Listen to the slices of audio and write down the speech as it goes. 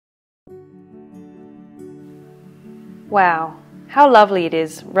Wow, how lovely it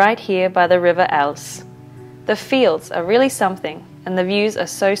is right here by the River Als. The fields are really something and the views are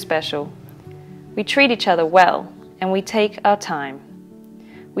so special. We treat each other well and we take our time.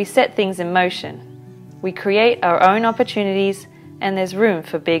 We set things in motion. We create our own opportunities and there's room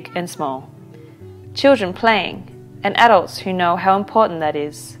for big and small. Children playing and adults who know how important that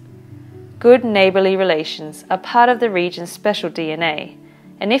is. Good neighbourly relations are part of the region's special DNA,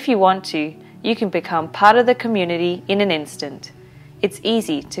 and if you want to, you can become part of the community in an instant. It's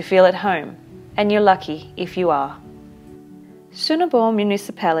easy to feel at home, and you're lucky if you are. Sønderborg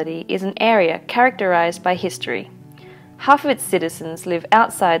municipality is an area characterised by history. Half of its citizens live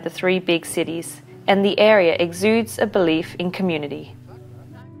outside the three big cities, and the area exudes a belief in community.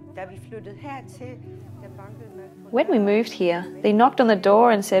 When we moved here, they knocked on the door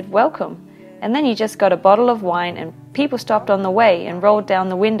and said welcome, and then you just got a bottle of wine and people stopped on the way and rolled down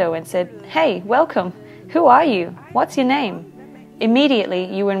the window and said, "Hey, welcome, who are you? What's your name?" Immediately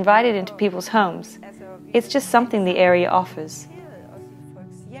you were invited into people's homes. It's just something the area offers.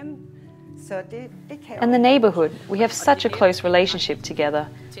 And the neighbourhood, we have such a close relationship together.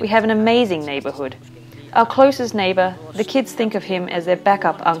 We have an amazing neighbourhood. Our closest neighbour, the kids think of him as their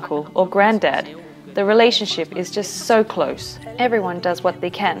backup uncle or granddad. The relationship is just so close. Everyone does what they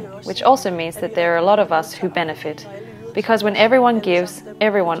can, which also means that there are a lot of us who benefit. Because when everyone gives,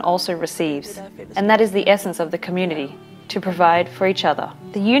 everyone also receives. And that is the essence of the community, to provide for each other.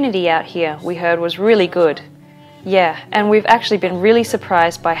 The unity out here, we heard, was really good. Yeah, and we've actually been really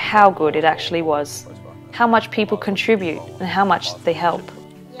surprised by how good it actually was. How much people contribute and how much they help.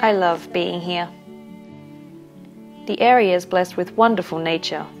 I love being here. The area is blessed with wonderful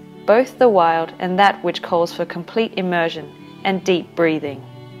nature, both the wild and that which calls for complete immersion and deep breathing.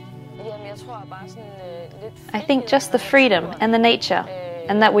 I think just the freedom and the nature,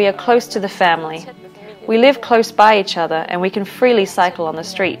 and that we are close to the family. We live close by each other and we can freely cycle on the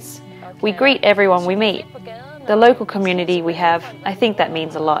streets. We greet everyone we meet. The local community we have, I think that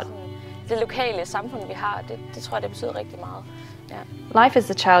means a lot. Life as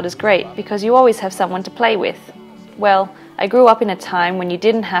a child is great because you always have someone to play with. Well, I grew up in a time when you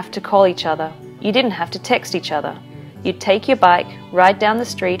didn't have to call each other, you didn't have to text each other. You'd take your bike, ride down the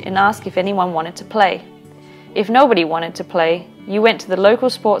street and ask if anyone wanted to play. If nobody wanted to play, you went to the local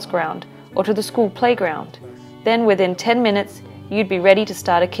sports ground or to the school playground. Then within 10 minutes, you'd be ready to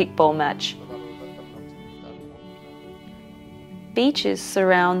start a kickball match. Beaches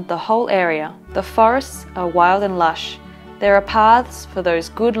surround the whole area. The forests are wild and lush. There are paths for those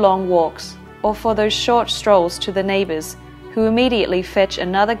good long walks or for those short strolls to the neighbours who immediately fetch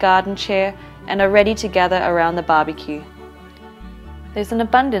another garden chair and are ready to gather around the barbecue. There's an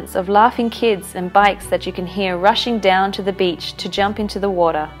abundance of laughing kids and bikes that you can hear rushing down to the beach to jump into the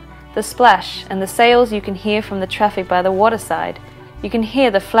water. The splash and the sails you can hear from the traffic by the waterside. You can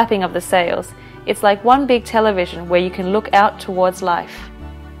hear the flapping of the sails. It's like one big television where you can look out towards life.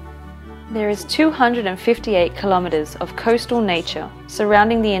 There is 258 kilometers of coastal nature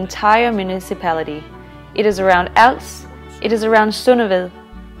surrounding the entire municipality. It is around Als, it is around Sønderborg,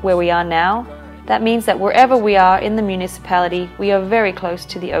 where we are now. That means that wherever we are in the municipality, we are very close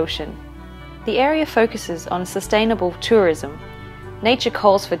to the ocean. The area focuses on sustainable tourism. Nature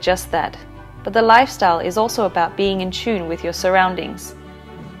calls for just that, but the lifestyle is also about being in tune with your surroundings.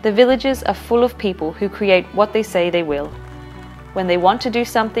 The villages are full of people who create what they say they will. When they want to do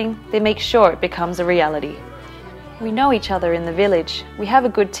something, they make sure it becomes a reality. We know each other in the village. We have a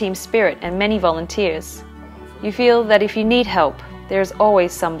good team spirit and many volunteers. You feel that if you need help, there is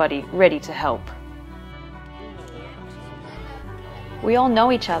always somebody ready to help. We all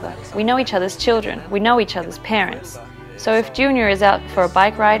know each other. We know each other's children. We know each other's parents. So if Junior is out for a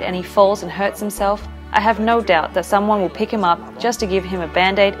bike ride and he falls and hurts himself, I have no doubt that someone will pick him up just to give him a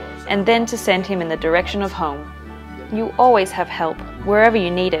band-aid and then to send him in the direction of home. You always have help wherever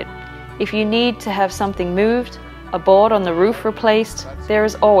you need it. If you need to have something moved, a board on the roof replaced, there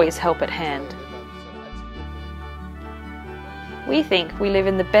is always help at hand. We think we live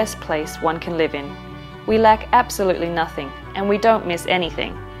in the best place one can live in. We lack absolutely nothing and we don't miss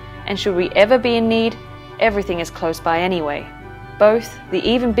anything. And should we ever be in need, everything is close by anyway. Both the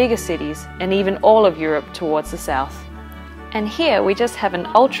even bigger cities and even all of Europe towards the south. And here we just have an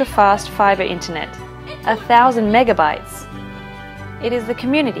ultra-fast fiber internet, 1,000 megabytes. It is the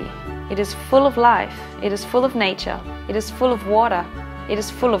community. It is full of life. It is full of nature. It is full of water. It is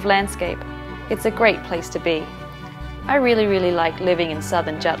full of landscape. It's a great place to be. I really like living in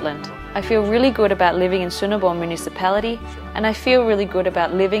southern Jutland. I feel really good about living in Sønderborg municipality, and I feel really good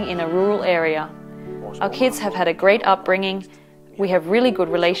about living in a rural area. Our kids have had a great upbringing. We have really good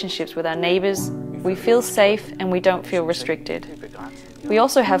relationships with our neighbours, We feel safe and we don't feel restricted. We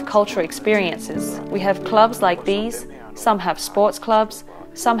also have cultural experiences. We have clubs like these, some have sports clubs,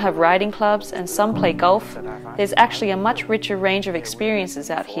 some have riding clubs, and some play golf. There's actually a much richer range of experiences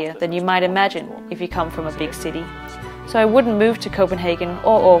out here than you might imagine if you come from a big city. So I wouldn't move to Copenhagen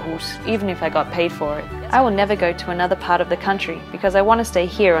or Aarhus, even if I got paid for it. I will never go to another part of the country because I want to stay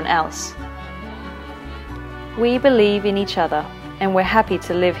here on Als. We believe in each other and we're happy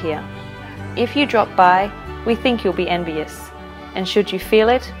to live here. If you drop by, we think you'll be envious. And should you feel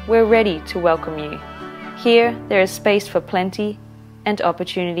it, we're ready to welcome you. Here, there is space for plenty and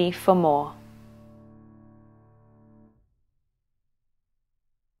opportunity for more.